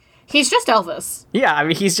He's just Elvis. Yeah, I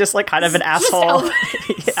mean, he's just like kind of an asshole.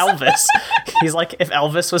 Elvis. He's like, if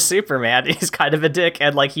Elvis was Superman, he's kind of a dick,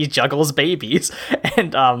 and like he juggles babies.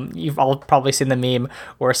 And you've all probably seen the meme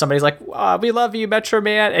where somebody's like, we love you, Metro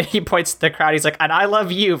Man, and he points to the crowd. He's like, and I love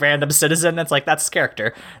you, random citizen. It's like, that's his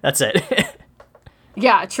character. That's it.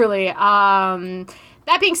 Yeah, truly.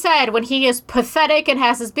 That being said, when he is pathetic and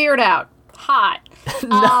has his beard out, hot.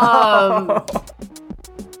 No.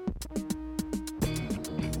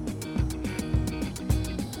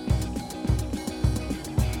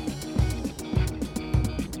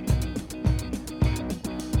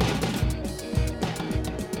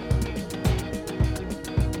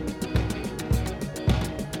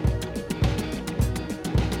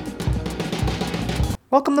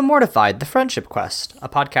 Welcome to Mortified, the Friendship Quest, a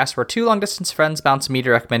podcast where two long-distance friends bounce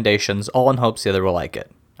media recommendations, all in hopes the other will like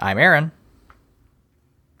it. I'm Aaron.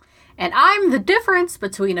 And I'm the difference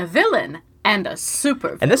between a villain and a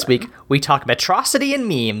supervillain. And this week, we talk metrocity and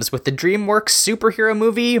memes with the DreamWorks superhero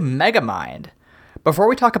movie, Megamind. Before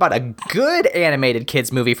we talk about a good animated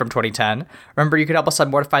kids movie from 2010, remember you can help us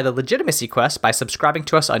on Mortify the Legitimacy Quest by subscribing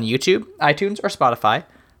to us on YouTube, iTunes, or Spotify,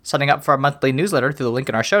 signing up for our monthly newsletter through the link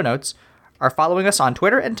in our show notes, or following us on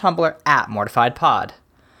Twitter and Tumblr at MortifiedPod.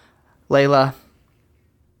 Layla,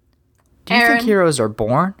 do you think heroes are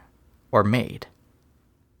born or made?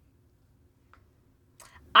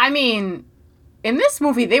 I mean, in this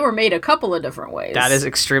movie, they were made a couple of different ways. That is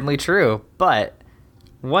extremely true, but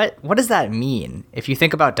what does that mean? If you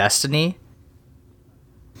think about Destiny,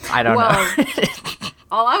 I don't know.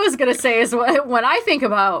 All I was going to say is when I think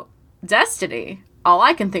about Destiny, all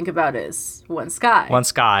I can think about is one sky. One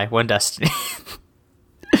sky, one destiny.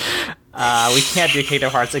 We can't do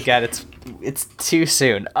Kingdom Hearts again. It's too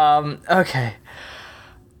soon. Okay.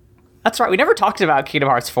 That's right. We never talked about Kingdom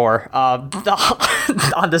Hearts 4 on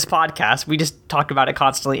this podcast. We just talked about it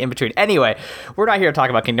constantly in between. Anyway, we're not here to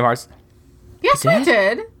talk about Kingdom Hearts. Yes, we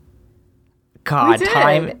did. God, we did.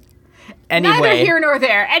 Time. Anyway. Neither here nor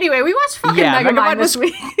there. Anyway, we watched fucking Megamind this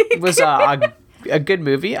week. Was a good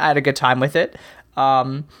movie. I had a good time with it.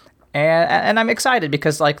 And I'm excited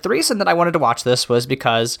because, like, the reason that I wanted to watch this was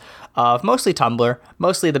because of mostly Tumblr,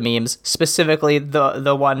 mostly the memes, specifically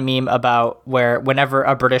the one meme about where whenever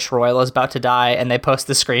a British royal is about to die and they post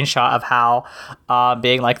the screenshot of Hal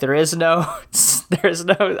being like, there is no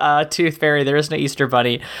Tooth Fairy, there is no Easter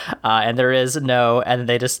Bunny, and there is no, and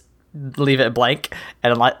they just leave it blank,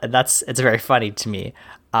 and it's very funny to me.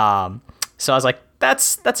 So I was like,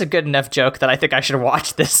 that's a good enough joke that I think I should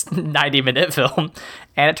watch this 90-minute film.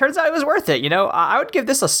 And it turns out it was worth it. You know, I would give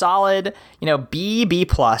this a solid, B+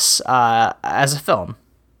 as a film.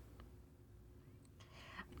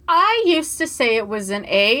 I used to say it was an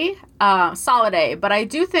A, solid A, but I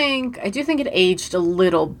do think it aged a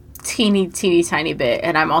little teeny tiny bit,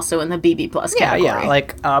 and I'm also in the BB+ category. Yeah.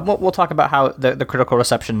 Like we'll talk about how the critical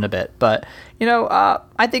reception in a bit, but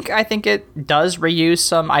I think it does reuse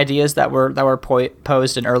some ideas that were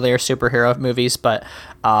posed in earlier superhero movies, but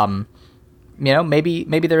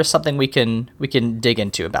maybe there's something we can dig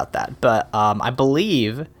into about that. But I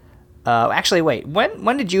believe, actually, wait,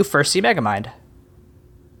 when did you first see Megamind?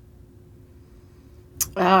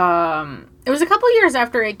 It was a couple years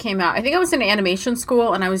after it came out. I think I was in animation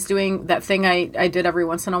school, and I was doing that thing I did every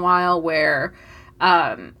once in a while where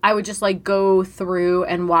I would just like go through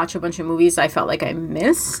and watch a bunch of movies I felt like I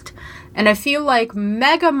missed. And I feel like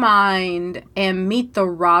Megamind and Meet the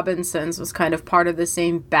Robinsons was kind of part of the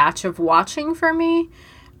same batch of watching for me.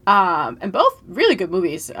 And both really good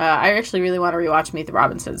movies. I actually really want to rewatch Meet the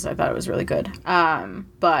Robinsons. I thought it was really good.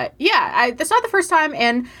 But yeah, that's not the first time,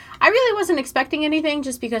 and I really wasn't expecting anything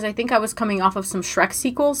just because I think I was coming off of some Shrek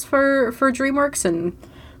sequels for DreamWorks, and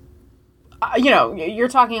you're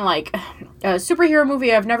talking like a superhero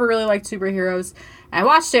movie. I've never really liked superheroes. And I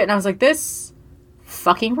watched it and I was like, this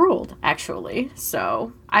fucking ruled, actually.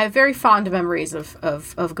 So I have very fond memories of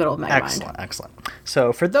good old Megamind. Excellent.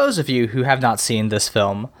 So for those of you who have not seen this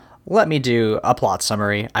film, let me do a plot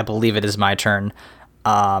summary. I believe it is my turn.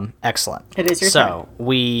 Excellent. It is your turn. So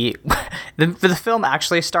the film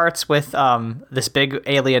actually starts with this big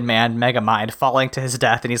alien man, Megamind, falling to his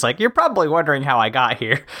death, and he's like, "You're probably wondering how I got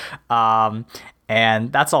here."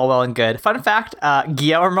 And that's all well and good. Fun fact: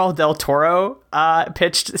 Guillermo del Toro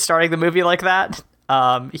pitched starting the movie like that.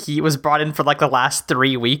 He was brought in for like the last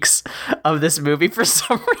 3 weeks of this movie for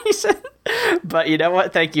some reason. But you know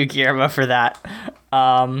what? Thank you, Guillermo, for that.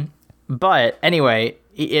 But anyway,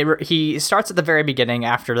 he starts at the very beginning.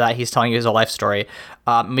 After that, he's telling you his whole life story.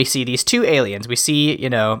 We see these two aliens. We see,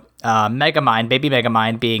 Megamind, baby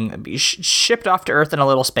Megamind, being shipped off to Earth in a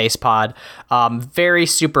little space pod. Very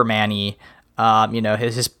Superman-y.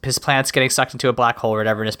 His planet's getting sucked into a black hole or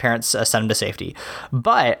whatever, and his parents send him to safety.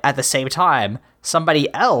 But at the same time,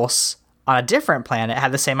 somebody else on a different planet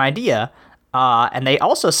had the same idea, and they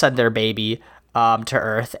also send their baby to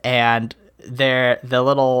Earth, and the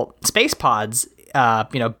little space pods,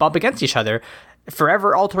 bump against each other,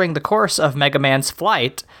 forever altering the course of Mega Man's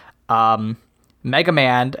flight. Mega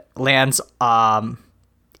Man lands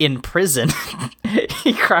in prison.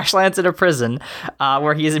 He crash lands in a prison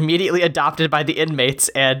where he is immediately adopted by the inmates,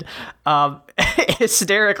 and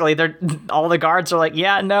hysterically, all the guards are like,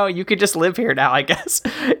 yeah, no, you could just live here now, I guess.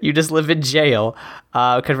 You just live in jail.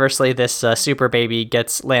 Conversely, this super baby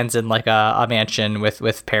lands in like a mansion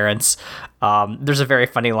with parents. There's a very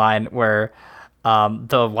funny line where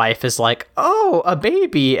the wife is like, oh, a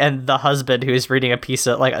baby, and the husband, who is reading a piece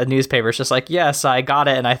of like a newspaper, is just like, yes, I got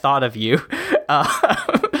it and I thought of you.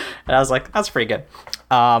 And I was like, that's pretty good.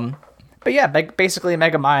 But yeah, basically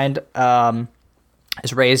Megamind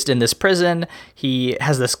is raised in this prison. He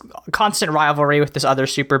has this constant rivalry with this other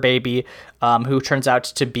super baby, who turns out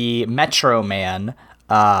to be Metro Man.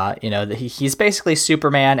 He's basically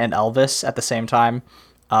Superman and Elvis at the same time.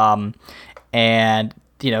 And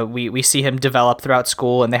we see him develop throughout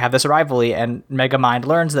school, and they have this rivalry, and Megamind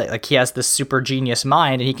learns that like he has this super genius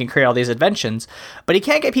mind and he can create all these inventions, but he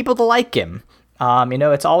can't get people to like him.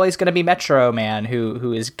 It's always going to be Metro Man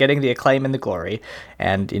who is getting the acclaim and the glory,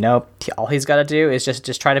 and all he's got to do is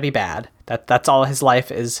just try to be bad. That's all his life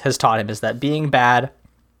has taught him, is that being bad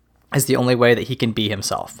is the only way that he can be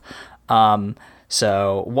himself.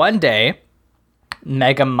 So one day,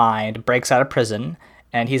 Megamind breaks out of prison,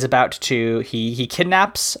 and he's about to he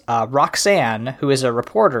kidnaps Roxanne, who is a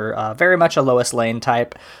reporter, very much a Lois Lane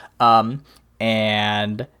type,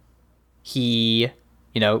 and he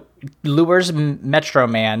lures Metro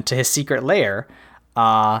Man to his secret lair,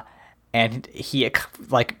 and he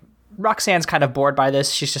like Roxanne's kind of bored by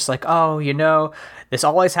this. She's just like, oh, this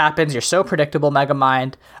always happens. You're so predictable,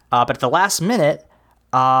 Megamind. But at the last minute,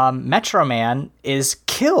 Metro Man is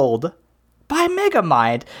killed by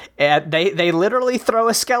Megamind, and they literally throw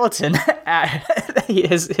a skeleton at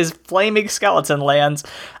his flaming skeleton lands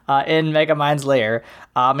in Megamind's lair,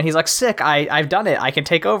 and he's like, sick, I've done it, I can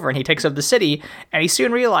take over, and he takes over the city, and he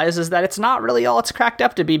soon realizes that it's not really all it's cracked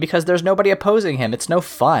up to be, because there's nobody opposing him. It's no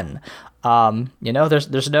fun.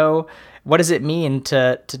 There's no, what does it mean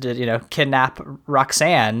to kidnap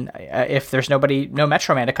Roxanne if there's no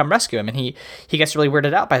Metro Man to come rescue him? And he gets really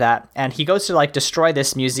weirded out by that, and he goes to like destroy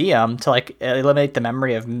this museum to like eliminate the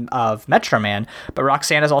memory of Metro Man, but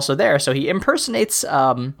Roxanne is also there, so he impersonates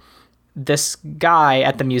this guy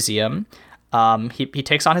at the museum. He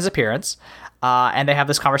takes on his appearance, and they have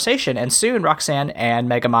this conversation, and soon Roxanne and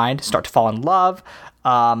Megamind start to fall in love,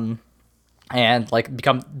 and like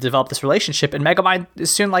develop this relationship, and Megamind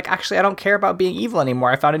is soon like, actually, I don't care about being evil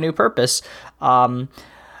anymore. I found a new purpose.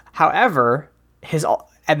 However,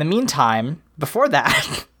 in the meantime, before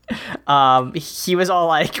that, he was all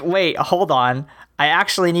like, wait, hold on. I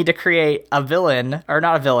actually need to create a villain, or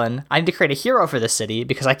not a villain. I need to create a hero for this city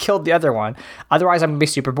because I killed the other one. Otherwise, I'm going to be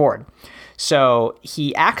super bored. So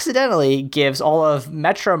he accidentally gives all of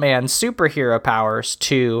Metro Man's superhero powers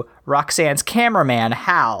to Roxanne's cameraman,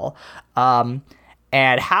 Hal. And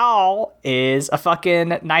Hal is a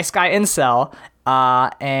fucking nice guy incel,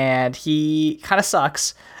 and he kind of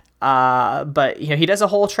sucks. But he does a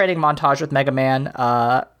whole training montage with Megamind.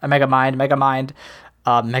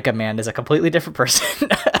 Mega Man is a completely different person.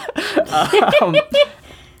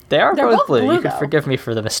 They're both blue. You can forgive me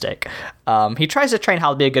for the mistake. He tries to train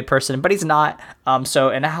Hal to be a good person, but he's not.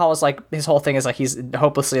 And Hal is like, his whole thing is like he's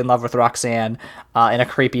hopelessly in love with Roxanne in a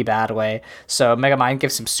creepy, bad way. So Megamind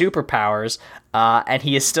gives him superpowers, and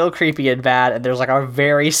he is still creepy and bad. And there's like a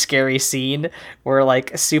very scary scene where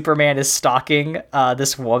like Superman is stalking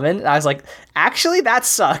this woman. And I was like, actually, that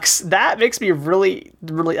sucks. That makes me really,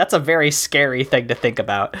 really. That's a very scary thing to think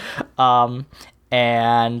about.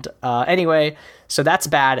 Anyway. So that's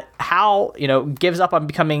bad. Hal, gives up on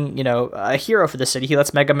becoming, a hero for the city. He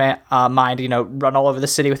lets Megamind, run all over the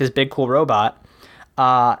city with his big, cool robot.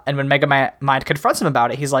 And when Megamind confronts him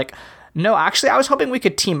about it, he's like, no, actually, I was hoping we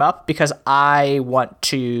could team up because I want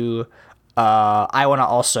to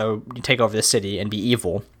also take over the city and be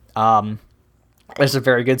evil. There's a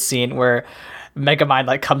very good scene where Megamind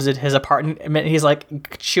like comes in his apartment and he's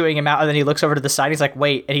like chewing him out, and then he looks over to the side. He's like,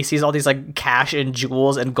 wait, and he sees all these like cash and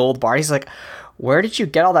jewels and gold bars. He's like, where did you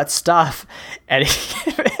get all that stuff? And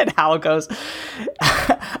Hal goes,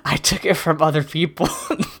 I took it from other people.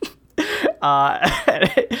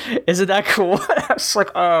 Isn't that cool? I was like,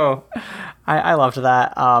 oh, I loved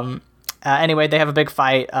that. Anyway, they have a big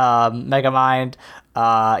fight. Megamind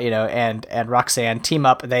and Roxanne team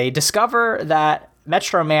up. They discover that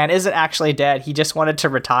Metro Man isn't actually dead. He just wanted to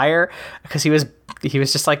retire because he was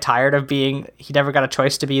just like tired of being. He never got a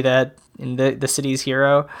choice to be the city's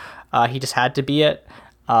hero. He just had to be it.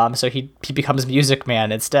 So he becomes Music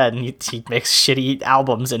Man instead, and he makes shitty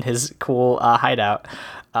albums in his cool hideout.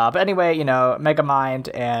 But anyway, Megamind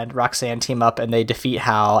and Roxanne team up and they defeat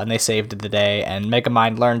Hal and they saved the day. And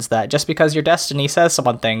Megamind learns that just because your destiny says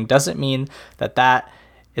one thing doesn't mean that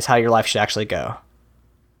is how your life should actually go.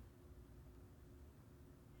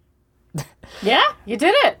 Yeah, you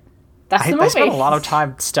did it. That's the movie. I spent a lot of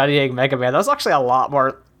time studying Megamind. That was actually a lot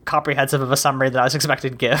more comprehensive of a summary than I was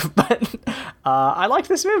expected to give. But I liked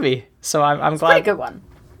this movie, so I'm glad. It's a pretty good one.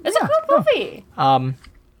 It's a good movie.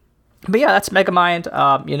 But yeah, that's Megamind.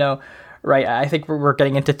 Right. I think we're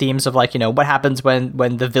getting into themes of like, what happens when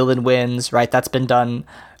the villain wins, right? That's been done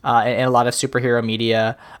in a lot of superhero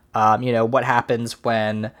media. What happens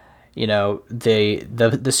when, the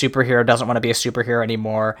superhero doesn't want to be a superhero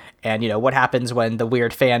anymore. And, what happens when the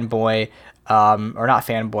weird fanboy, or not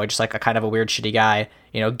fanboy, just like a kind of a weird shitty guy,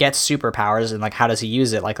 gets superpowers and like, how does he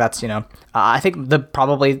use it? Like that's, I think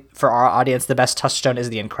probably for our audience, the best touchstone is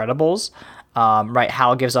The Incredibles. Right,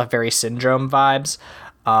 Hal gives off very Syndrome vibes,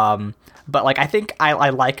 but like I think I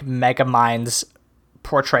like Megamind's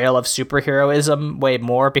portrayal of superheroism way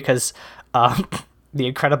more because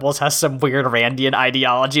The Incredibles has some weird Randian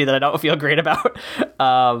ideology that I don't feel great about.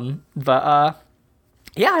 Yeah,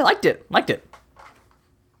 I liked it.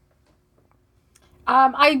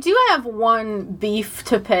 I do have one beef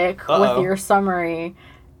to pick with your summary,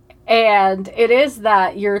 and it is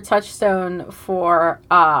that your touchstone for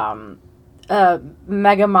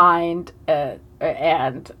Megamind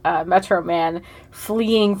and Metro Man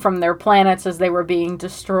fleeing from their planets as they were being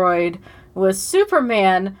destroyed was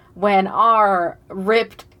Superman, when our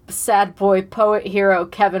ripped sad boy poet hero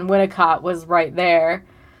Kevin Winnicott was right there.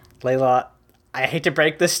 Layla, I hate to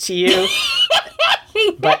break this to you,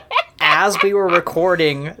 but as we were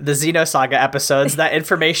recording the Xenosaga episodes, that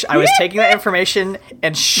information, I was taking that information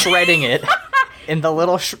and shredding it in the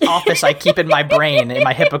little office I keep in my brain, in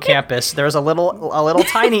my hippocampus. There's a little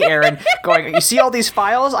tiny Aaron going, you see all these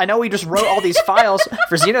files? I know we just wrote all these files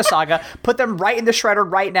for Xenosaga. Put them right in the shredder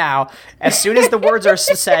right now. As soon as the words are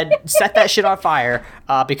said, set that shit on fire,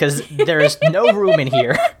 because there is no room in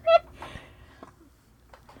here.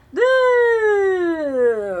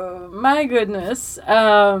 My goodness.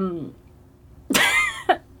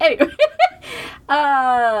 Anyway,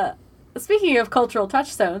 speaking of cultural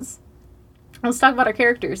touchstones, let's talk about our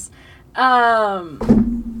characters. So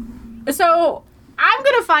I'm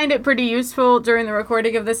going to find it pretty useful during the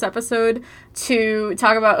recording of this episode to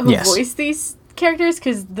talk about who voiced these characters,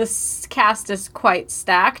 because this cast is quite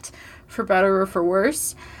stacked, for better or for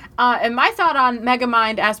worse. And my thought on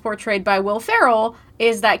Megamind as portrayed by Will Ferrell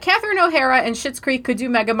is that Catherine O'Hara and Schitt's Creek could do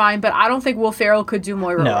Megamind, but I don't think Will Ferrell could do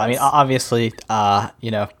Moira No, Rose. I mean, obviously,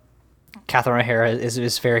 Catherine O'Hara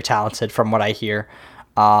is very talented from what I hear.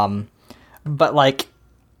 But like,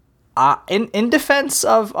 in defense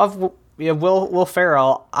of Will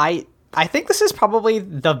Ferrell, I think this is probably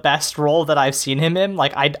the best role that I've seen him in.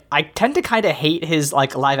 Like, I tend to kind of hate his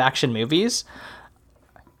like live action movies.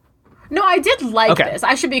 No, I did like this.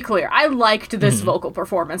 I should be clear. I liked this vocal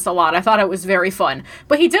performance a lot. I thought it was very fun.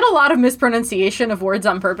 But he did a lot of mispronunciation of words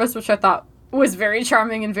on purpose, which I thought was very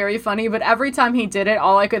charming and very funny. But every time he did it,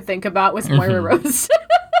 all I could think about was Moira Rose.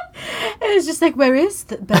 It was just like, where is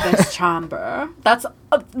the best chamber? That's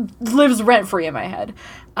lives rent free in my head.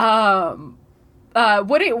 What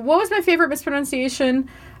was my favorite mispronunciation?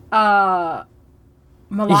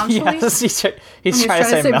 Melancholy? Yes, he's trying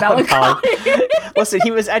to say melancholy. Listen,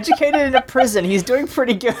 he was educated in a prison. He's doing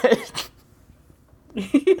pretty good.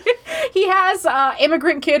 He has,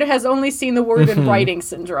 immigrant kid has only seen the word in writing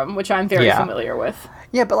syndrome, which I'm very familiar with.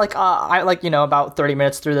 Yeah, but like, about 30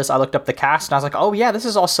 minutes through this, I looked up the cast and I was like, oh yeah, this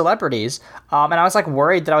is all celebrities. And I was like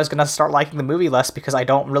worried that I was going to start liking the movie less because I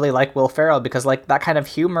don't really like Will Ferrell, because like that kind of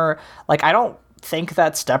humor, like I don't think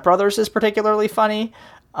that Step Brothers is particularly funny.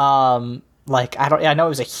 Like, I know it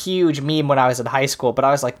was a huge meme when I was in high school, but I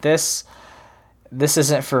was like, this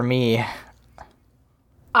isn't for me.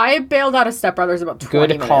 I bailed out of Step Brothers about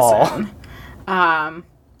 20 minutes in.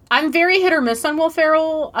 I'm very hit or miss on Will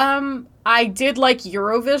Ferrell. I did like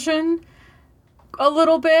Eurovision a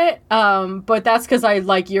little bit, but that's because I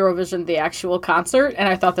like Eurovision, the actual concert, and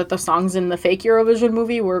I thought that the songs in the fake Eurovision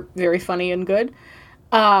movie were very funny and good.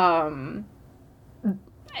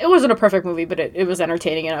 It wasn't a perfect movie, but it was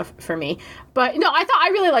entertaining enough for me. But no, I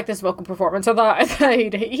really liked this vocal performance. I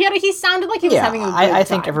thought he sounded like he was having a good time. I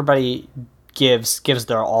think everybody gives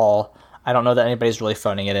their all. I don't know that anybody's really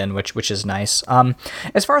phoning it in, which is nice.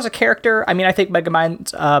 As far as a character, I mean, I think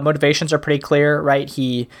Megamind's motivations are pretty clear, right?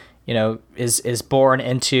 He, is born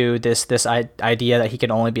into this idea that he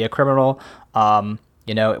can only be a criminal.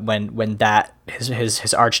 When that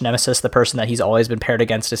his arch nemesis, the person that he's always been paired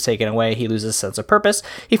against, is taken away, he loses sense of purpose.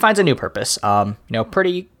 He finds a new purpose.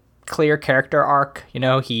 Pretty clear character arc.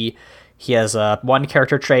 He has one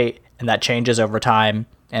character trait, and that changes over time.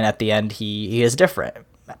 And at the end, he is different.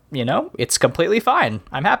 It's completely fine.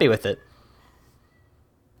 I'm happy with it.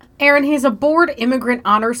 Aaron, he's a bored immigrant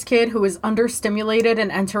honors kid who is understimulated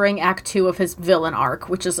and entering Act 2 of his villain arc,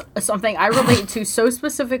 which is something I relate to so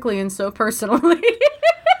specifically and so personally.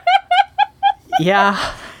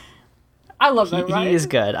 Yeah. I love that, right? He is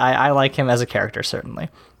good. I like him as a character, certainly.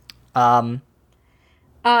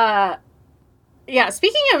 Yeah,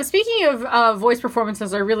 speaking of voice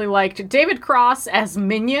performances, I really liked David Cross as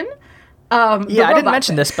Minion. I didn't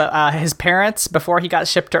mention this, but his parents, before he got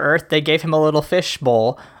shipped to Earth, they gave him a little fish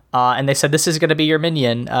bowl, and they said, "This is going to be your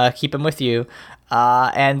minion. Keep him with you."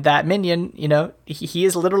 And that minion, he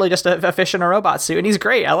is literally just a fish in a robot suit, and he's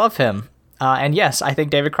great. I love him. And yes, I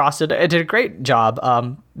think David Cross did a great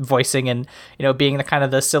job voicing and being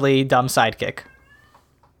the silly, dumb sidekick.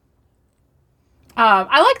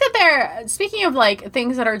 I like that they're, speaking of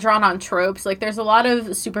things that are drawn on tropes, there's a lot of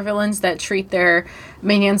supervillains that treat their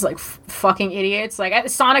minions like fucking idiots.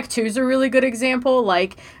 Sonic 2 is a really good example.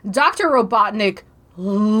 Dr. Robotnik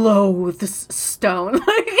loathes Stone.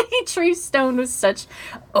 He treats Stone with such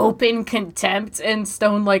open contempt, and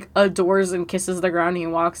Stone adores and kisses the ground he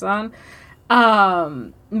walks on.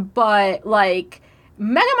 But Megamind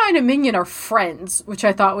and Minion are friends, which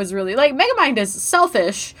I thought was really, Megamind is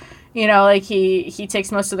selfish. He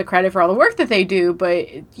takes most of the credit for all the work that they do, but,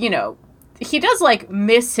 he does,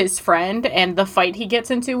 miss his friend, and the fight he gets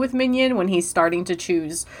into with Minion when he's starting to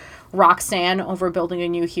choose Roxanne over building a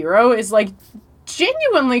new hero is,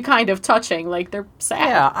 genuinely kind of touching. They're sad.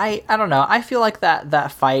 Yeah, I don't know. I feel like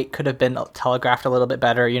that fight could have been telegraphed a little bit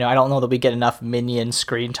better. I don't know that we get enough Minion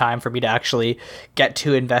screen time for me to actually get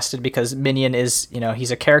too invested, because Minion is,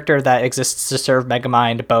 he's a character that exists to serve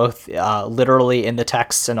Megamind, both literally in the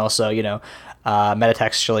texts and also,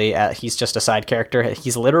 metatextually. He's just a side character.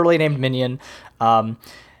 He's literally named Minion.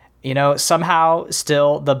 Somehow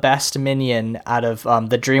still the best Minion out of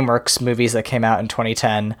the DreamWorks movies that came out in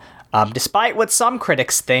 2010. Despite what some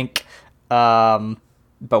critics think, but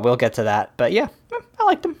we'll get to that. But yeah, I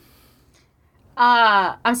liked him.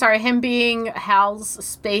 I'm sorry, him being Hal's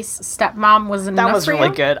space stepmom was enough. That was for really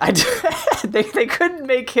you? good. They couldn't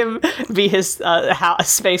make him be his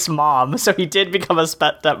space mom, so he did become a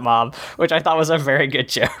stepmom, which I thought was a very good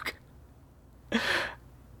joke.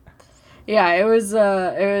 Yeah, it was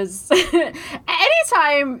anytime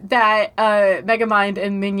that Megamind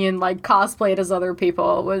and Minion cosplayed as other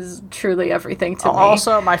people was truly everything to me.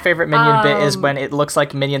 Also, my favorite Minion bit is when it looks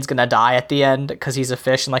like Minion's gonna die at the end because he's a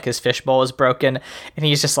fish and his fishbowl is broken, and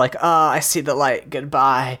he's just I see the light,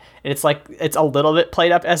 goodbye. And it's it's a little bit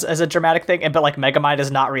played up as a dramatic thing, but Megamind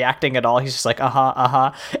is not reacting at all. He's just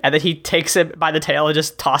and then he takes him by the tail and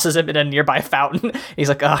just tosses him in a nearby fountain. He's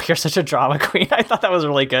like, "Oh, you're such a drama queen." I thought that was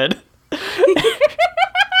really good.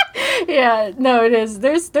 Yeah, no, it is.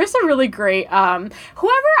 There's some really great whoever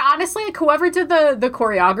did the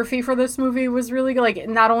choreography for this movie was really good.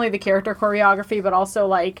 Not only the character choreography, but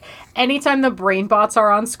also anytime the brain bots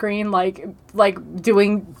are on screen,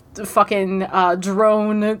 doing fucking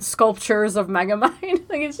drone sculptures of Megamind.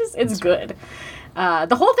 It's good.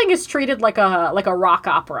 The whole thing is treated like a rock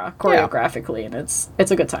opera choreographically, and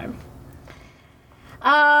it's a good time.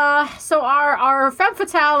 So our femme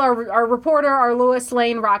fatale, our reporter, our Lois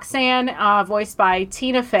Lane Roxanne, voiced by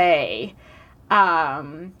Tina Fey.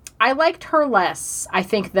 I liked her less, I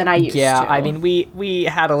think, than I used to. Yeah, I mean, we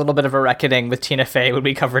had a little bit of a reckoning with Tina Fey when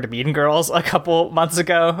we covered Mean Girls a couple months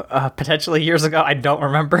ago, potentially years ago. I don't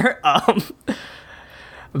remember. Time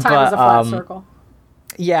is a flat circle.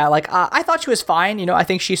 Yeah, I thought she was fine. I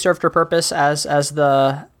think she served her purpose as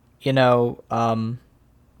the,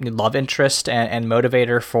 love interest and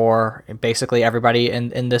motivator for basically everybody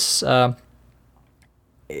in this film.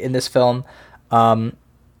 I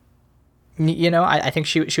think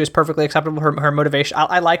she was perfectly acceptable. Her motivation.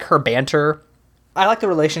 I like her banter. I like the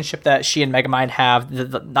relationship that she and Megamind have.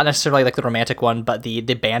 Not necessarily the romantic one, but the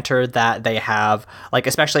banter that they have.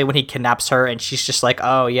 Especially when he kidnaps her and she's just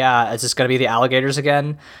 "Oh yeah, is this gonna be the alligators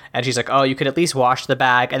again?" And she's like, "Oh, you could at least wash the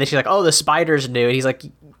bag." And then she's like, "Oh, the spiders knew." And he's like,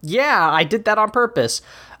 "Yeah, I did that on purpose."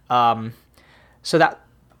 So that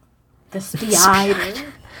the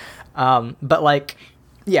spider. But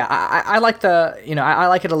Yeah, I like the, I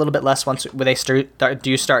like it a little bit less once when they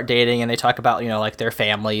do start dating and they talk about, like their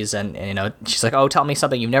families and she's like, oh, tell me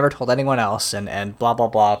something you've never told anyone else and blah, blah,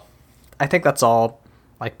 blah. I think that's all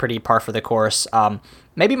like pretty par for the course.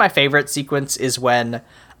 Maybe my favorite sequence is when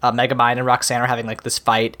Megamind and Roxanne are having like this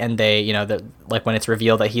fight and they, like when it's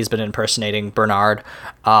revealed that he's been impersonating Bernard.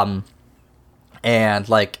 And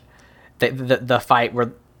like the fight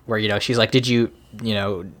where, she's like, did you,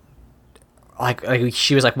 like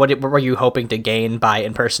she was like, what were you hoping to gain by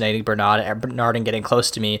impersonating Bernard and getting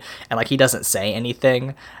close to me? And like he doesn't say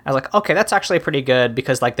anything. I was like, okay, that's actually pretty good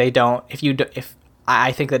because like they don't.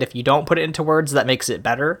 I think that if you don't put it into words, that makes it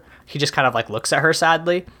better. He just kind of like looks at her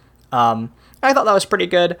sadly. I thought that was pretty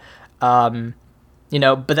good. But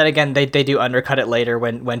then again, they do undercut it later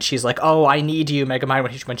when she's like, oh, I need you,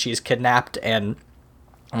 Megamind, when she's kidnapped, and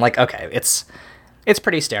I'm like, okay, it's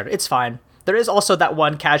pretty standard. It's fine. There is also that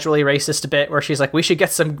one casually racist bit where she's like, we should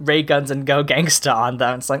get some ray guns and go gangsta on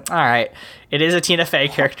them. It's like, all right, it is a Tina Fey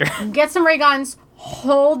character. Get some ray guns,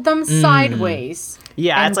 hold them sideways.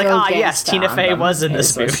 Yeah, it's like, yes, Tina Fey was in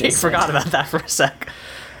this movie. Forgot about that for a sec.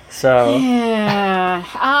 So yeah,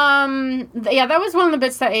 that was one of the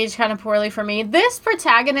bits that aged kind of poorly for me. This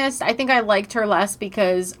protagonist, I think I liked her less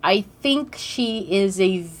because I think she is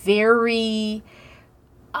a very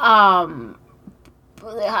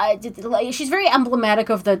she's very emblematic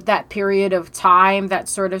of that period of time, that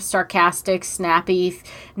sort of sarcastic, snappy,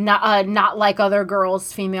 not like other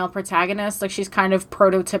girls, female protagonists. Like she's kind of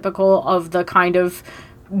prototypical of the kind of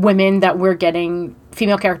women that we're getting,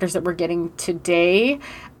 female characters that we're getting today.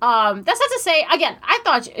 That's not to say, again, I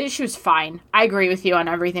thought she was fine. I agree with you on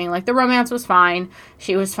everything. Like the romance was fine.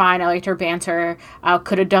 She was fine. I liked her banter.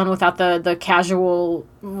 Could have done without the casual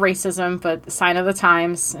racism, but the sign of the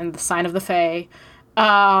times and the sign of the Fae.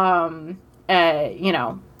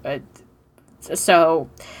 So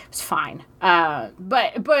it's fine.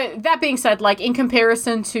 But that being said, like in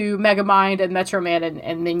comparison to Megamind and Metro Man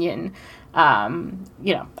and Minion,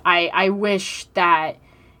 I wish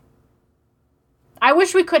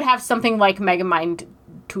we could have something like Megamind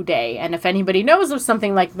today. And if anybody knows of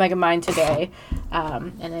something like Megamind today,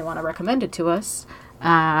 and they want to recommend it to us,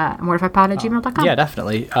 mortifypod@gmail.com. Yeah,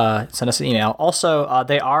 definitely. Send us an email. Also,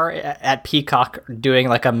 they are at Peacock doing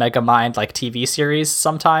like a Megamind like TV series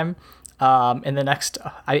sometime. In the next,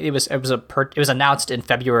 it was announced in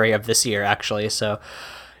February of this year actually. So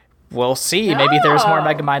we'll see. Maybe there's more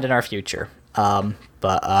Megamind in our future.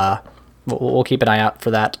 But we'll keep an eye out for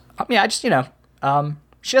that. Yeah, just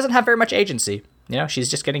she doesn't have very much agency. She's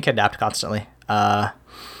just getting kidnapped constantly.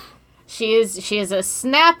 She is a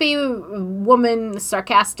snappy woman,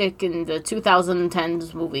 sarcastic in the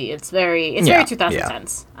 2010s movie. It's very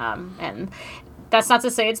 2010s. Yeah. And that's not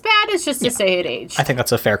to say it's bad. It's just to say it aged. I think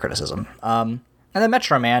that's a fair criticism. And then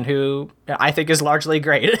Metro Man, who I think is largely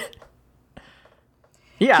great.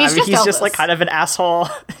 Yeah, he's just like kind of an asshole.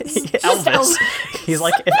 Elvis. He's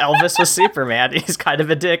like if Elvis was Superman. He's kind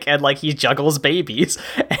of a dick and like he juggles babies.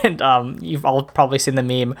 And you've all probably seen the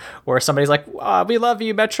meme where somebody's like, "We love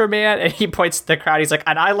you, Metro Man," and he points to the crowd. He's like,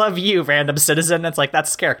 "And I love you, random citizen." It's like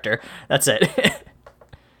that's his character. That's it.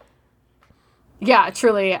 Yeah,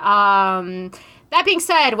 truly. That being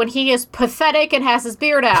said, when he is pathetic and has his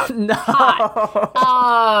beard out,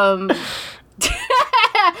 hot.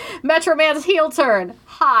 Metro Man's heel turn,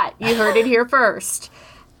 hot. You heard it here first.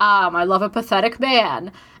 I love a pathetic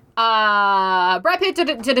man. Brad Pitt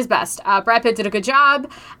did his best. Brad Pitt did a good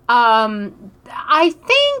job. I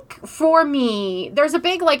think for me, there's a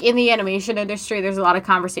big, like, in the animation industry, there's a lot of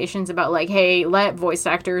conversations about, like, hey, let voice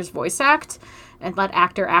actors voice act and let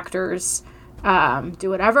actors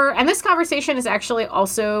do whatever. And this conversation is actually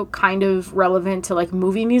also kind of relevant to, like,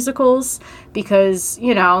 movie musicals because,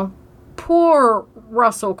 poor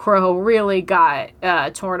Russell Crowe really got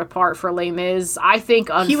torn apart for Les Mis. I think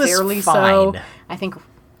unfairly so. I think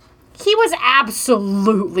he was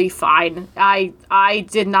absolutely fine. I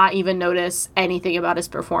did not even notice anything about his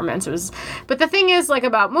performance. But the thing is, like,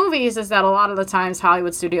 about movies is that a lot of the times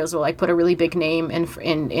Hollywood studios will, like, put a really big name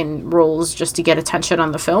in roles just to get attention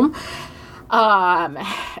on the film.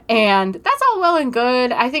 And that's all well and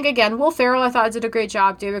good. I think, again, Will Ferrell, I thought, did a great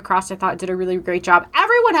job. David Cross, I thought, did a really great job.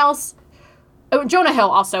 Everyone else, Jonah Hill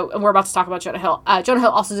also, and we're about to talk about Jonah Hill. Jonah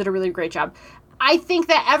Hill also did a really great job. I think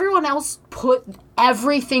that everyone else put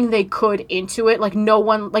everything they could into it. Like, no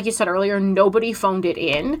one, like you said earlier, nobody phoned it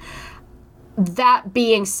in. That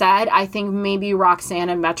being said, I think maybe Roxanne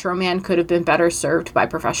and Metro Man could have been better served by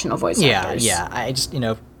professional voice actors. Yeah. I just,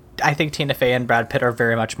 I think Tina Fey and Brad Pitt are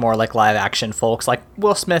very much more like live action folks. Like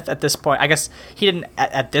Will Smith at this point, I guess he didn't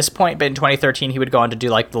at this point, but in 2013 he would go on to do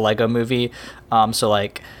like the Lego Movie. So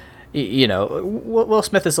like, you know, Will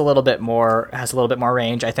Smith is has a little bit more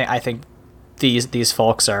range. I think these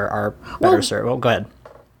folks are better served. Well, go ahead.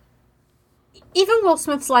 Even Will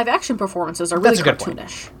Smith's live action performances are really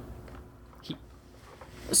cartoonish.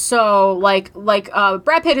 So like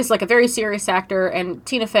Brad Pitt is like a very serious actor, and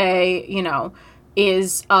Tina Fey, you know,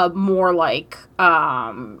 is more like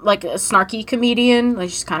a snarky comedian. Like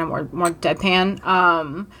she's kind of more deadpan.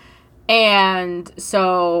 And it's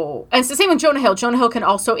the same with Jonah Hill. Jonah Hill can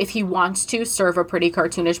also, if he wants to, serve a pretty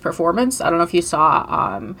cartoonish performance. I don't know if you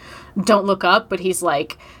saw Don't Look Up, but he's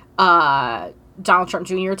like Donald Trump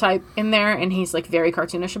Jr. type in there, and he's like very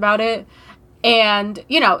cartoonish about it. And,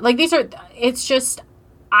 you know, like it's just,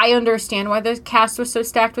 I understand why the cast was so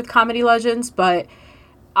stacked with comedy legends, but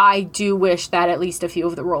I do wish that at least a few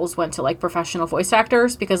of the roles went to like professional voice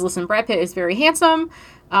actors, because listen, Brad Pitt is very handsome.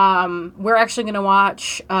 We're actually going to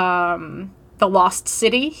watch The Lost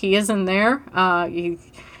City. He is in there. And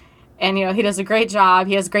you know, he does a great job.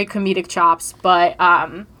 He has great comedic chops, but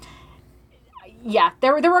yeah,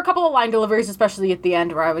 there were a couple of line deliveries, especially at the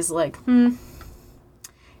end, where I was like,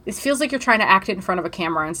 this feels like you're trying to act it in front of a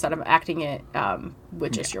camera instead of acting it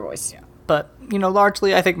with just your voice. Yeah. But, you know,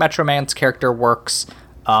 largely I think Metro Man's character works.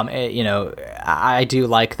 You know, I do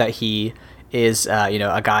like that he is, you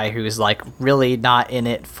know, a guy who's like really not in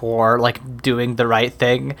it for like doing the right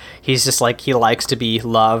thing. He's just like, he likes to be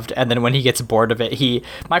loved. And then when he gets bored of it,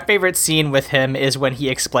 my favorite scene with him is when he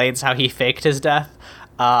explains how he faked his death.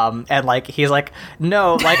 And like, he's like,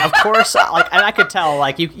 no, like, of course, like, and I could tell,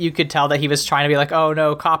 like, you could tell that he was trying to be like, oh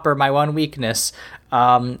no, copper, my one weakness.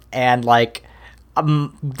 And like,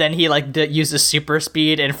 then he like uses super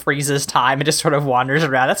speed and freezes time and just sort of wanders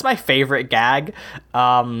around. That's my favorite gag.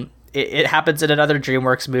 It happens in another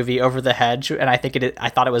DreamWorks movie, Over the Hedge, and I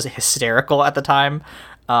thought it was hysterical at the time.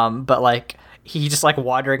 But like, he just like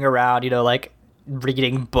wandering around, you know, like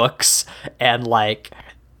reading books and like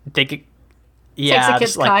thinking. Yeah,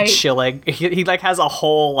 just like kite. Chilling. He like has a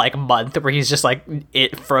whole like month where he's just like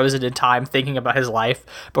frozen in time thinking about his life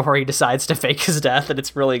before he decides to fake his death, and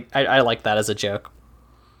it's really I like that as a joke.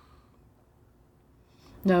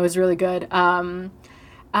 No, it was really good. Our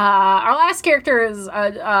last character is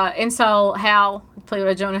Incel Hal, played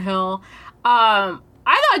by Jonah Hill.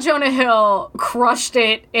 I thought Jonah Hill crushed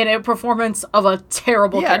it in a performance of a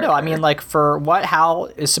terrible character. No, I mean, like, for what Hal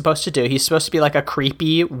is supposed to do, he's supposed to be, like, a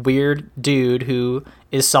creepy, weird dude who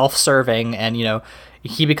is self-serving, and, you know,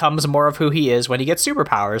 he becomes more of who he is when he gets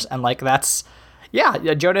superpowers, and, like, that's...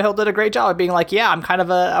 Yeah, Jonah Hill did a great job of being like, yeah, I'm kind of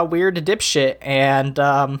a weird dipshit, and,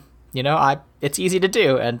 you know, it's easy to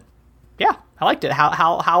do, and, yeah, I liked it.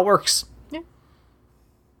 Hal works.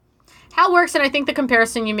 Hal works, and I think the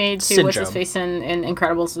comparison you made to what's his face in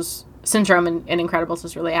Incredibles was Syndrome in Incredibles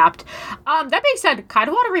was really apt. That being said, kind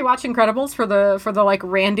of want to rewatch Incredibles for the like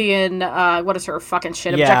Randy and what is her fucking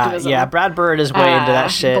shit objectivism. Yeah, Brad Bird is way into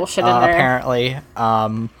that shit bullshit in there. Apparently.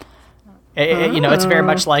 You know, it's very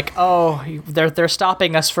much like, oh, they're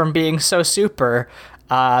stopping us from being so super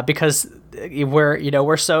because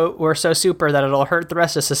we're so super that it'll hurt the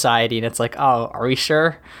rest of society, and it's like, oh, are we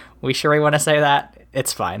sure? We want to say that?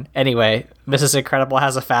 It's fine. Anyway, Mrs. Incredible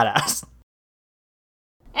has a fat ass.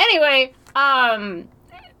 Anyway, I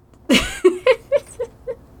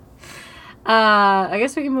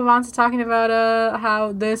guess we can move on to talking about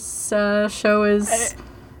how this show is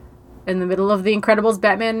in the middle of The Incredibles,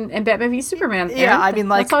 Batman, and Batman v Superman. Yeah, Aaron, I mean,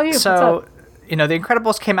 like, that's all you. So, you know, The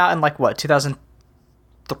Incredibles came out in, like, what,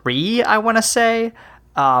 2003, I want to say?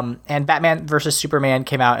 And Batman versus Superman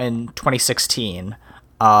came out in 2016.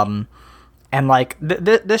 And like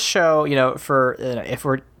this show, you know, for if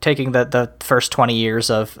we're taking the first 20 years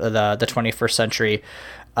of the 21st century,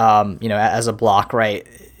 you know, as a block, right?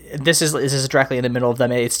 This is directly in the middle of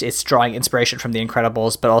them. It's drawing inspiration from The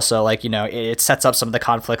Incredibles, but also, like, you know, it sets up some of the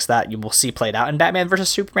conflicts that you will see played out in Batman versus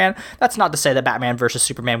Superman. That's not to say that Batman versus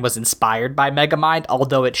Superman was inspired by Megamind,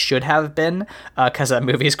 although it should have been, because that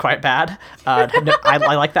movie is quite bad. No,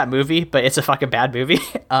 I like that movie, but it's a fucking bad movie.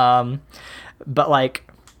 But like.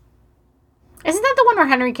 Isn't that the one where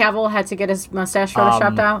Henry Cavill had to get his mustache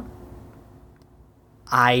photoshopped out?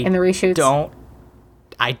 In the reshoots?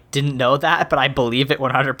 I didn't know that, but I believe it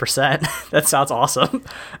 100%. That sounds awesome.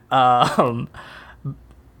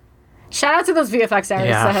 Shout out to those VFX artists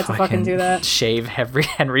that had to fucking do that. Shave Henry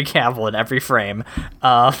Cavill in every frame.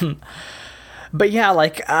 But yeah,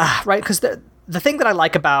 like, right, because the thing that I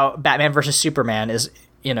like about Batman versus Superman is,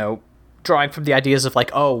 you know, drawing from the ideas of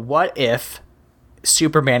like, oh, what if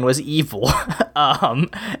Superman was evil.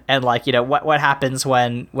 And like, you know, what happens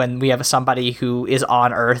when we have somebody who is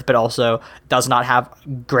on Earth but also does not have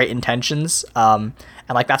great intentions. And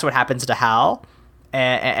like that's what happens to Hal.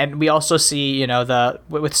 And we also see, you know,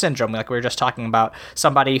 with Syndrome, like we were just talking about,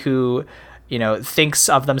 somebody who, you know, thinks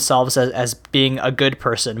of themselves as being a good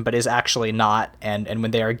person but is actually not, and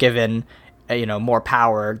when they are given, you know, more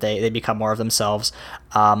power, they become more of themselves.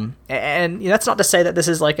 And you know, that's not to say that this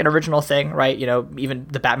is like an original thing, right? You know, even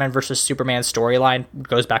the Batman versus Superman storyline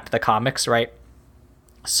goes back to the comics, right?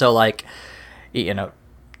 So like, you know,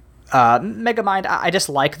 Megamind, I just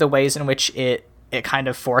like the ways in which it kind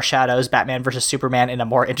of foreshadows Batman versus Superman in a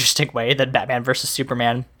more interesting way than Batman versus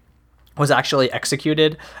Superman was actually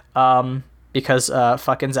executed, because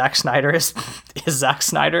fucking Zack Snyder is Zack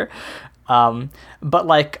Snyder. But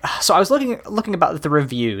like, so I was looking about the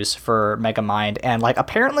reviews for Megamind, and like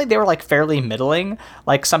apparently they were like fairly middling.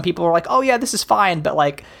 Like some people were like, oh yeah, this is fine, but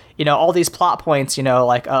like, you know, all these plot points, you know,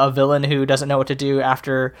 like a villain who doesn't know what to do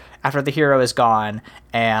after the hero is gone,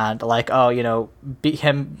 and like, oh, you know,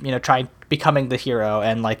 him, you know, becoming the hero,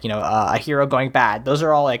 and like, you know, a hero going bad. Those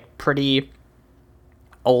are all like pretty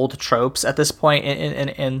old tropes at this point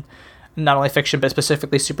in not only fiction but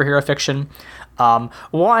specifically superhero fiction.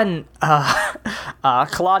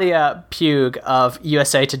 Claudia Pugh of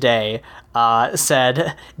USA Today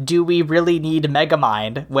said, "Do we really need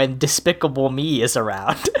Megamind when Despicable Me is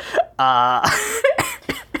around?" And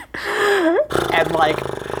like,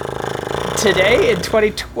 today in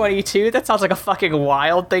 2022, that sounds like a fucking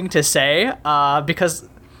wild thing to say, because it's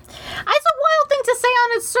a wild thing to say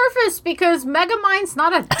on its surface, because Megamind's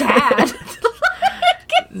not a dad.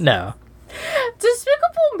 No.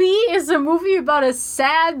 Despicable Me is a movie about a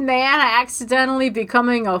sad man accidentally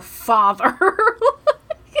becoming a father.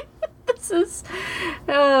 This is...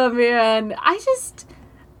 Oh, man.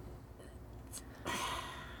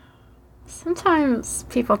 Sometimes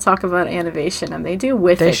people talk about animation and they do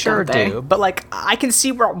with they it, sure don't they? do. But like, I can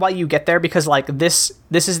see why you get there, because like this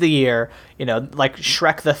is the year, you know, like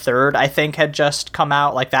Shrek the Third, I think, had just come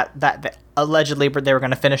out, like that allegedly they were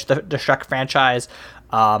going to finish the Shrek franchise.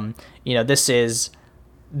 You know, this is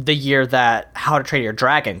the year that How to Train Your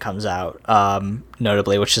Dragon comes out,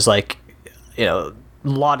 notably, which is like, you know,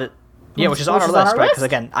 which is on our list, right? Because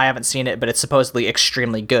again, I haven't seen it, but it's supposedly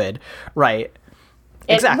extremely good, right?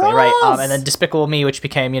 Exactly, right. And then Despicable Me, which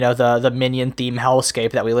became, you know, the Minion theme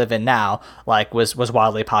hellscape that we live in now, like was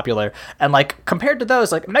wildly popular. And like, compared to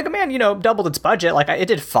those, like Mega Man, you know, doubled its budget. Like it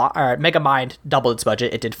did fine. Megamind doubled its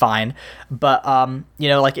budget. It did fine, but you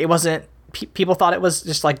know, like it wasn't. People thought it was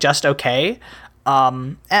just okay.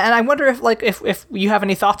 And I wonder if you have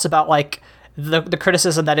any thoughts about like the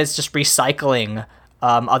criticism that it's just recycling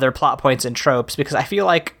other plot points and tropes, because I feel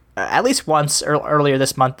like at least once earlier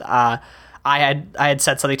this month, I had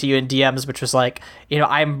said something to you in DMs, which was like, you know,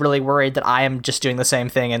 I'm really worried that I am just doing the same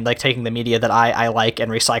thing and like taking the media that I like and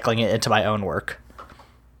recycling it into my own work.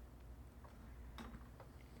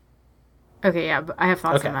 Okay, yeah, I have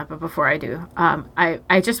thoughts on that, but before I do,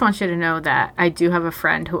 I just want you to know that I do have a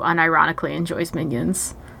friend who unironically enjoys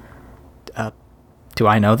Minions. Do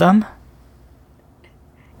I know them?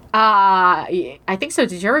 I think so.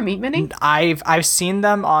 Did you ever meet Minnie? I've seen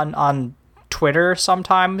them on Twitter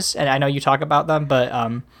sometimes, and I know you talk about them, but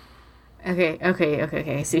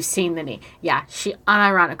Okay. So you've seen Minnie. Yeah, she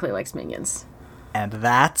unironically likes Minions. And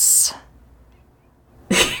that's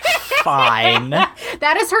fine.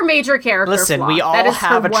 That is her major character Listen, flaw. we all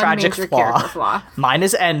have a tragic flaw. Mine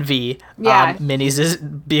is envy. Yeah. Minnie's is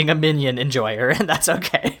being a Minion enjoyer, and that's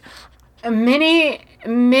okay. Minnie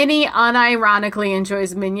unironically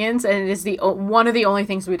enjoys Minions, and it is one of the only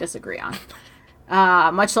things we disagree on.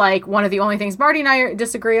 Much like one of the only things Marty and I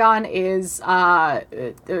disagree on is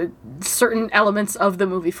certain elements of the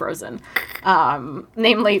movie Frozen,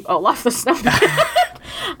 namely Olaf the Snowman.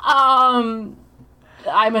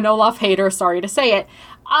 I'm an Olaf hater, sorry to say it.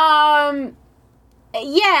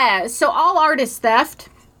 Yeah, so all art is theft.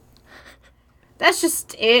 That's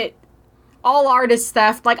just it. All art is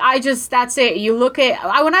theft. Like, that's it. You look at...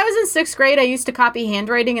 When I was in 6th grade, I used to copy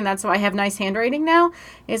handwriting, and that's why I have nice handwriting now,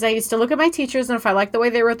 is I used to look at my teachers, and if I liked the way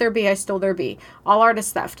they wrote their B, I stole their B. All art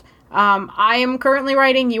is theft. I am currently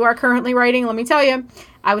writing. You are currently writing. Let me tell you,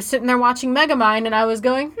 I was sitting there watching Megamind, and I was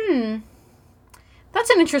going, that's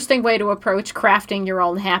an interesting way to approach crafting your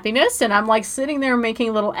own happiness. And I'm like sitting there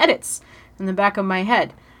making little edits in the back of my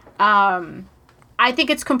head. I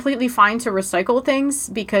think it's completely fine to recycle things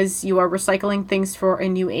because you are recycling things for a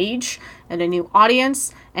new age and a new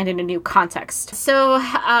audience and in a new context. So,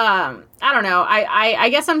 I don't know. I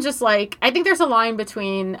guess I'm just like, I think there's a line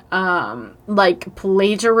between, like,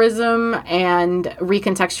 plagiarism and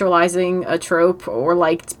recontextualizing a trope, or,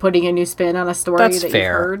 like, putting a new spin on a story That's that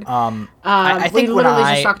fair. you've heard. I think we when literally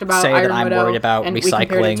I just talked about say Iron that I'm Widow, worried about and we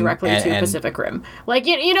compared it recycling directly to and Pacific Rim. Like,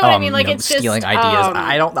 you know what I mean? Like, it's stealing just, ideas.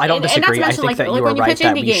 I don't disagree. I think like, that you when are right pitch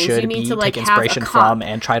that indie we games, should you need be to, like, take have a inspiration comp. from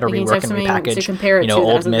and try to You need to rework have and something repackage, to compare it to that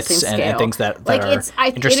old is on the myths same and scale. things that Like, are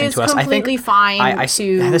interesting to us. I think completely fine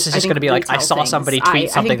to. this is just going to be like, I saw somebody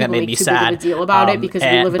tweet something that made me sad. Deal about it because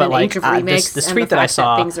we live in an age of remakes. This tweet that I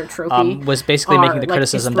saw was basically making the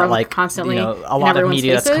criticism that, like, constantly a lot of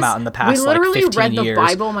media that's come out in the past, like 15 years,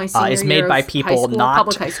 is made by people not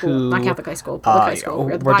Catholic high school, public high school.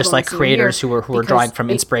 We're just like creators who are drawing from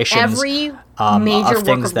inspirations. Every major of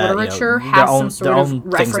things work of literature has some sort of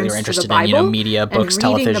things that they were interested in, media, books,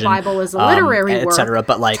 television, the Bible as a literary work, etc.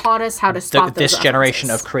 But, like, taught us how to spot this generation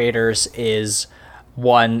of creators is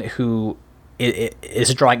one who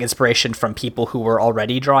is drawing inspiration from people who were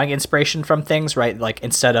already drawing inspiration from things, right? Like,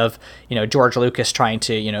 instead of, George Lucas trying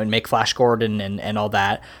to, make Flash Gordon and all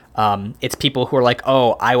that, it's people who are like,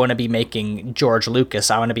 oh, I want to be making George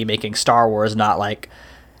Lucas. I want to be making Star Wars, not like,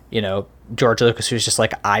 George Lucas, who's just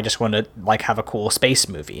like, I just want to, like, have a cool space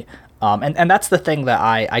movie. And that's the thing that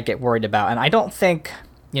I get worried about. And I don't think,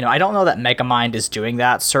 I don't know that Megamind is doing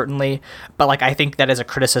that, certainly, but, like, I think that is a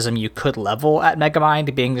criticism you could level at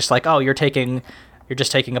Megamind, being just like, oh, you're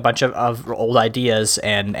just taking a bunch of old ideas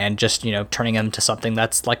and just, turning them to something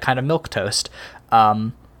that's, like, kind of milquetoast,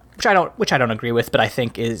 which I don't agree with, but I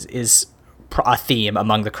think is a theme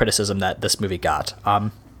among the criticism that this movie got.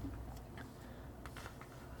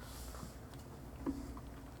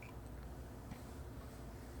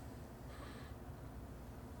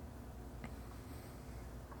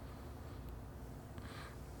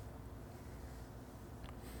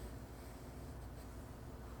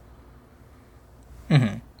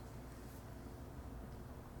 Mm-hmm.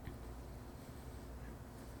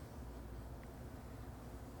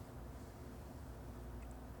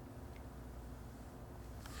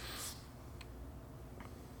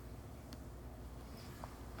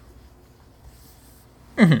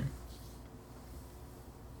 Mm-hmm.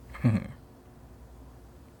 Mm-hmm.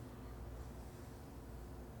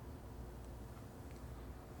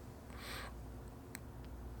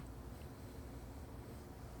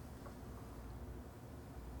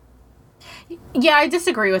 Yeah, I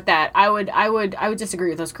disagree with that. I would disagree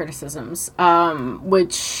with those criticisms.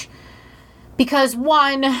 Which, because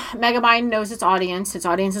one, Megamind knows its audience. Its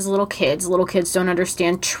audience is little kids. Little kids don't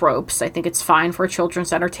understand tropes. I think it's fine for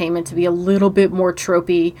children's entertainment to be a little bit more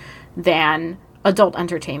tropey than adult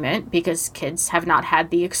entertainment, because kids have not had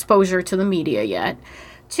the exposure to the media yet.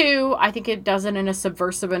 Two, I think it does it in a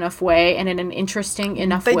subversive enough way and in an interesting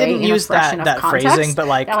enough way. They didn't use that phrasing, but,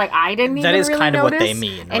 like, I didn't even that is really kind of notice. what they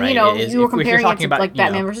mean, and, right? You were comparing it to, like,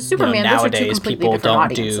 Batman versus Superman. Those are two completely different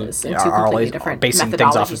audiences and two completely different basing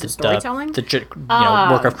things off of methodologies of storytelling. the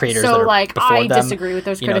work of creators that are before I them. disagree with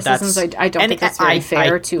those criticisms. I don't think that's very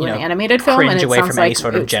fair to an animated film. Cringe and it away sounds from any like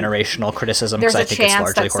sort of generational criticism, there's because I a think it's chance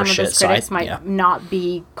largely that some of those horseshit. critics might not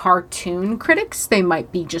be cartoon critics. They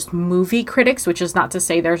might be just movie critics, which is not to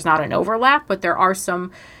say there's not an overlap, but there are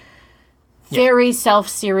some very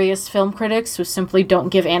self-serious film critics who simply don't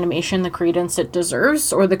give animation the credence it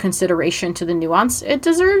deserves or the consideration to the nuance it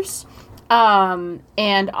deserves.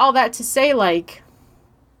 And all that to say, like,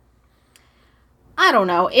 I don't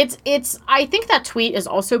know. I think that tweet is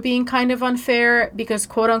also being kind of unfair because,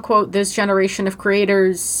 quote unquote, this generation of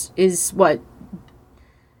creators is what?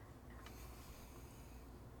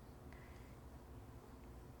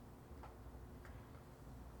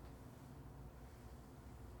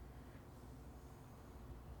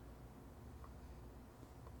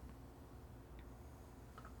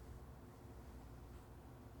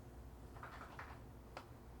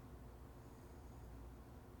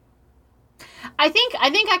 I think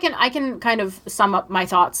I can kind of sum up my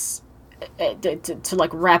thoughts to like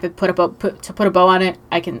wrap it, put a bow on it.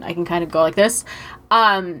 I can kind of go like this.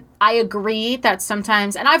 I agree that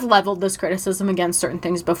sometimes, and I've leveled this criticism against certain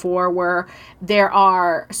things before, where there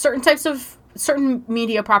are certain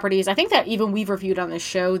media properties, I think that even we've reviewed on this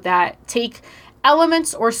show, that take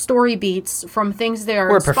elements or story beats from things they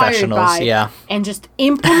are inspired by, and just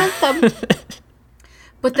implement them.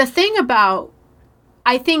 But the thing about,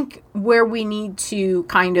 I think where we need to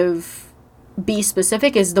kind of be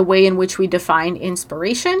specific is the way in which we define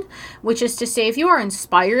inspiration, which is to say, if you are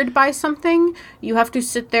inspired by something, you have to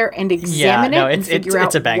sit there and examine it and figure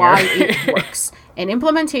out why it works. And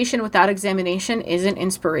implementation without examination isn't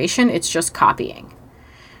inspiration, it's just copying.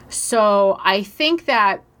 So I think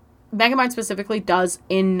that Megamind specifically does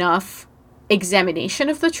enough examination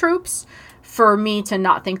of the tropes for me to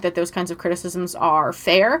not think that those kinds of criticisms are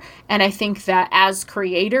fair. And I think that as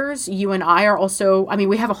creators, you and I are also, I mean,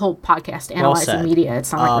 we have a whole podcast analyzing media.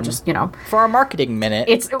 It's not like we're just, For our marketing minute,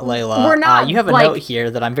 Layla, we're not, you have a note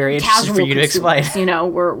here that I'm very interested for you to explain. You know,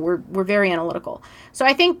 we're very analytical. So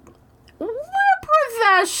I think we're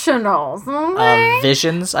professionals. Okay?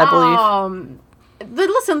 Visions, I believe.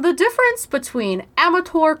 The difference between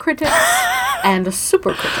amateur critics and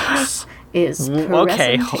super critics is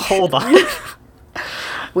okay, hold on.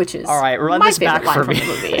 Which is all right, run my this favorite back line for from me. the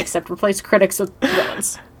movie, except replace critics with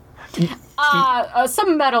villains.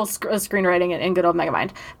 Some metal screenwriting in good old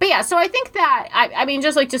Megamind. But yeah, so I think that I mean,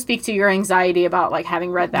 just like to speak to your anxiety about like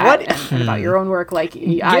having read that and about your own work, like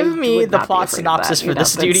give me the plot synopsis for the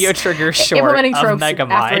Studio Trigger short implementing of tropes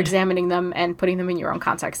Megamind. after examining them and putting them in your own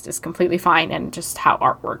context is completely fine, and just how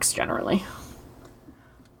art works generally.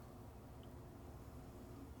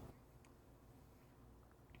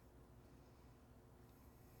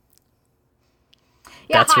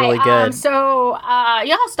 Yeah, that's really good. So, you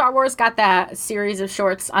know how Star Wars got that series of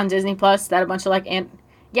shorts on Disney Plus that a bunch of like Yeah.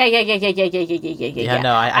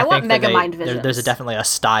 No, I want think Megamind Visions. There's definitely a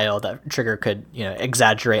style that Trigger could,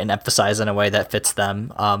 exaggerate and emphasize in a way that fits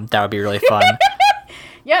them. That would be really fun.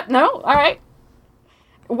 Yep. No. All right.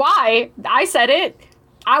 Why? I said it.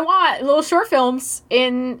 I want little short films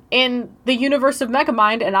in the universe of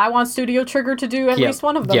Megamind, and I want Studio Trigger to do at least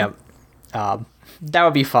one of them. Yep. That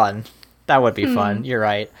would be fun. That would be fun. You're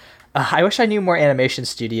right. I wish I knew more animation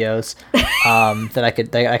studios that I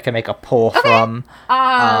could make a pull from.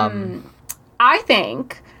 I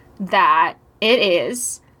think that it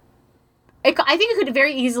is. I think it could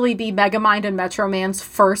very easily be Megamind and Metro Man's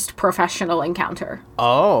first professional encounter.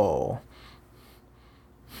 Oh.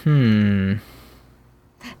 There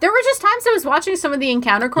were just times I was watching some of the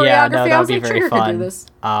encounter choreography. I was like, Trigger could do this.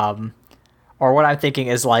 Or what I'm thinking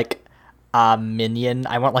is like Minion.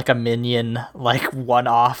 I want like a Minion like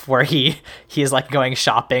one-off where he's like going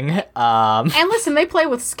shopping. And listen, they play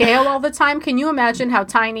with scale all the time. Can you imagine how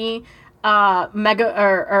tiny Metro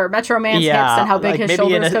Man's hips and how big his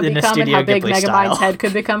shoulders could become and how big Megamind's head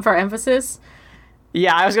could become for emphasis?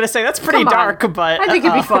 Yeah, I was gonna say that's pretty dark, but I think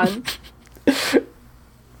it'd be fun.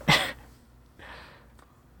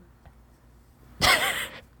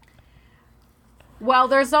 Well,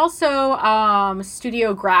 there's also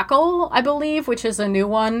Studio Grackle, I believe, which is a new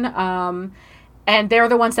one. And they're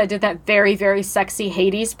the ones that did that very, very sexy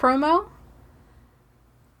Hades promo.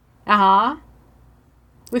 Uh-huh.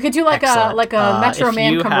 We could do like a Metro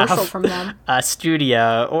Man commercial from them. A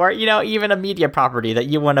studio or, even a media property that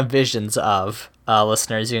you want visions of,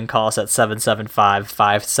 listeners, you can call us at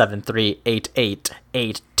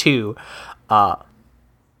 775-573-8882.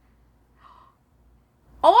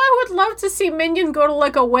 Oh, I would love to see Minion go to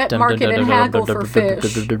like a wet market and haggle for fish.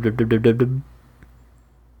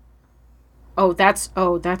 Oh, that's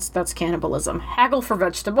cannibalism. Haggle for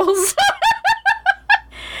vegetables.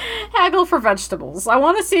 Haggle for vegetables. I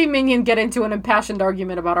want to see Minion get into an impassioned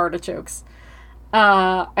argument about artichokes.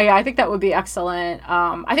 I think that would be excellent.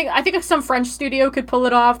 I think some French studio could pull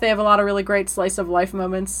it off. They have a lot of really great slice of life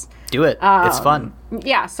moments. Do it. It's fun.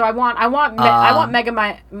 Yeah, so I want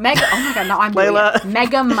Megamind. Oh my god, no, I'm Layla,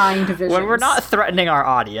 Megamind Visions. When we're not threatening our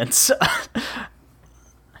audience.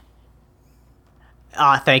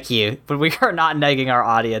 Thank you. When we are not negging our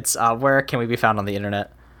audience, where can we be found on the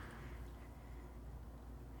internet?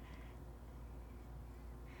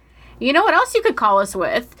 You know what else you could call us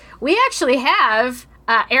with? We actually have...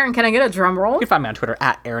 Aaron, can I get a drum roll? You can find me on Twitter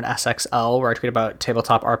at AaronSXL, where I tweet about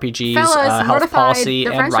tabletop RPGs, Fellas, health policy,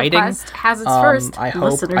 and writing. Has its first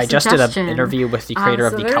I just did an interview with the creator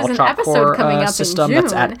of the Caltrop Core system.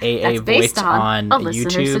 That's at AA Voice on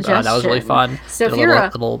YouTube. That was really fun. So did if you're a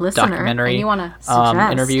little listener documentary and you want to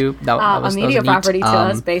suggest interview, that was a media neat. property to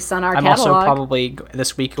us based on our I'm catalog, also probably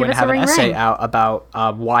this week going to have an essay out about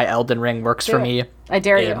why Elden Ring works for me. I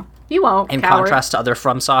dare you. You won't. In contrast to other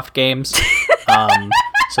FromSoft games.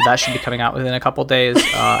 So that should be coming out within a couple days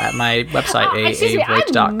at my website,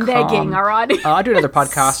 aabreak.com. I'm begging our audience. I do another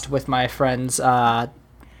podcast with my friends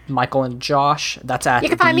Michael and Josh. That's at You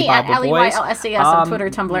can find me at LEYLSAS on Twitter,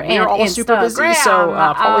 Tumblr, and we're all Instagram. super busy, so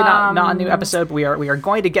probably not a new episode. But we are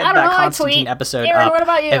going to get that Constantine episode Aaron, up what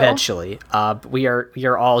about you? eventually. We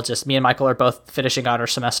are all just, me and Michael are both finishing out our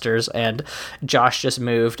semesters, and Josh just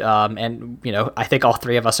moved. And I think all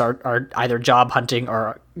three of us are either job hunting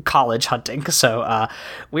or college hunting. So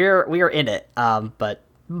we're in it. But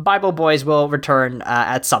Bible Boys will return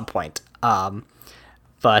at some point.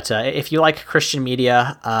 But if you like Christian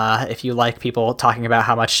media, if you like people talking about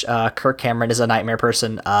how much Kirk Cameron is a nightmare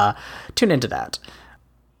person, tune into that.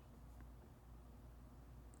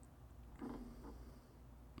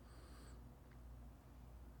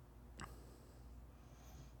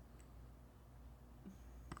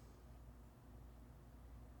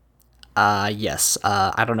 Yes.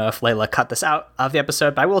 I don't know if Layla cut this out of the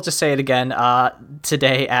episode, but I will just say it again.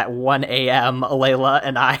 Today at 1 a.m., Layla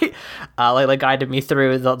and Layla guided me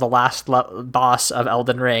through the last boss of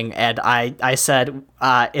Elden Ring, and I said,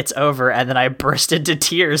 it's over, and then I burst into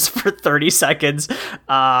tears for 30 seconds,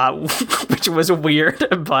 which was weird,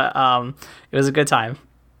 but it was a good time.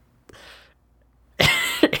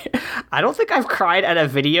 I don't think I've cried at a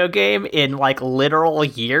video game in like literal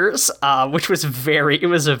years, which was a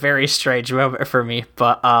very strange moment for me,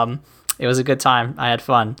 but it was a good time. I had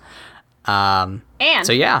fun. And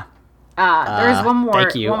so yeah. There's one more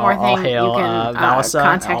thank you. One more all thing hail, you can Valisa,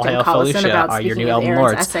 contact all and hail call us in Felicia, about your speaking new of album Aaron's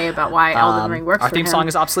lords. essay about why Elden Ring works Our for theme him. song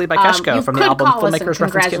is Obsolete by Keshko You from the could album call us and Filmmakers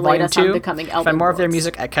Reference Kit congratulate Volume us on 2. becoming Elden Find more of their Lords.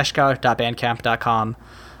 music at keshko.bandcamp.com.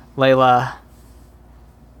 Layla,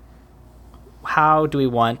 how do we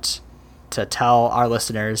want to tell our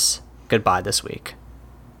listeners goodbye this week?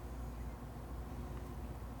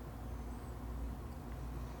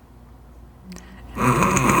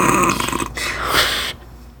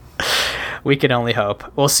 We can only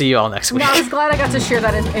hope. We'll see you all next week. No, I was glad I got to share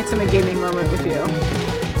that intimate gaming moment with you.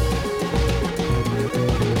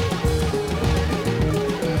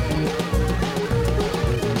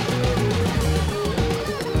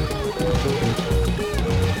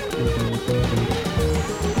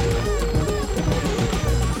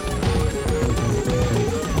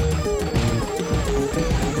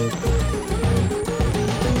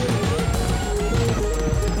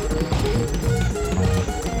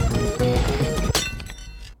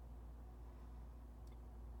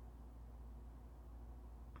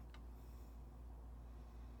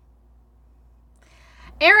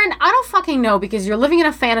 Aaron, I don't fucking know, because you're living in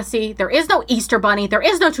a fantasy. There is no Easter Bunny. There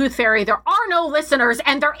is no Tooth Fairy. There are no listeners.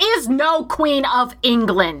 And there is no Queen of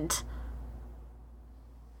England.